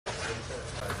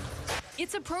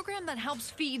It's a program that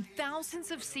helps feed thousands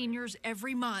of seniors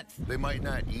every month. They might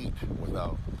not eat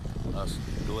without us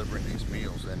delivering these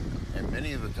meals, and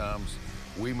many of the times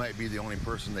we might be the only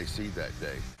person they see that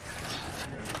day.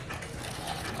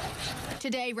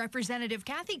 Today, Representative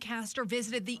Kathy Castor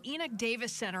visited the Enoch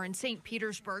Davis Center in St.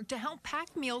 Petersburg to help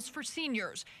pack meals for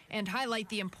seniors and highlight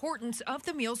the importance of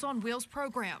the Meals on Wheels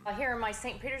program. Here in my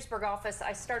St. Petersburg office,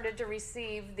 I started to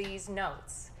receive these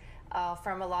notes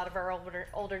from a lot of our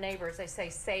older neighbors. They say,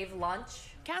 save lunch.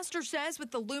 Castor says with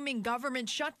the looming government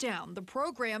shutdown, the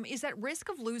program is at risk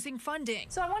of losing funding.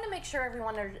 So I want to make sure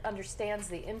everyone understands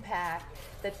the impact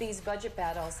that these budget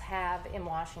battles have in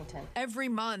Washington. Every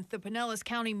month, the Pinellas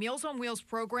County Meals on Wheels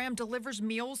program delivers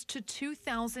meals to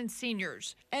 2,000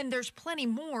 seniors, and there's plenty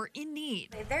more in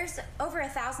need. There's over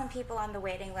 1,000 people on the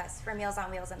waiting list for Meals on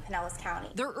Wheels in Pinellas County.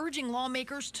 They're urging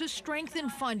lawmakers to strengthen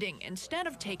funding instead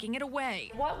of taking it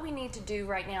away. What we need to do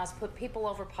right now is put people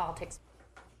over politics.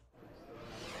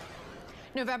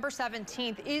 November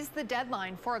 17th is the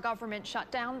deadline for a government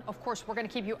shutdown. Of course, we're going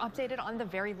to keep you updated on the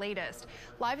very latest.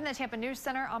 Live in the Tampa News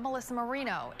Center, I'm Melissa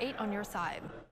Marino, 8 on your side.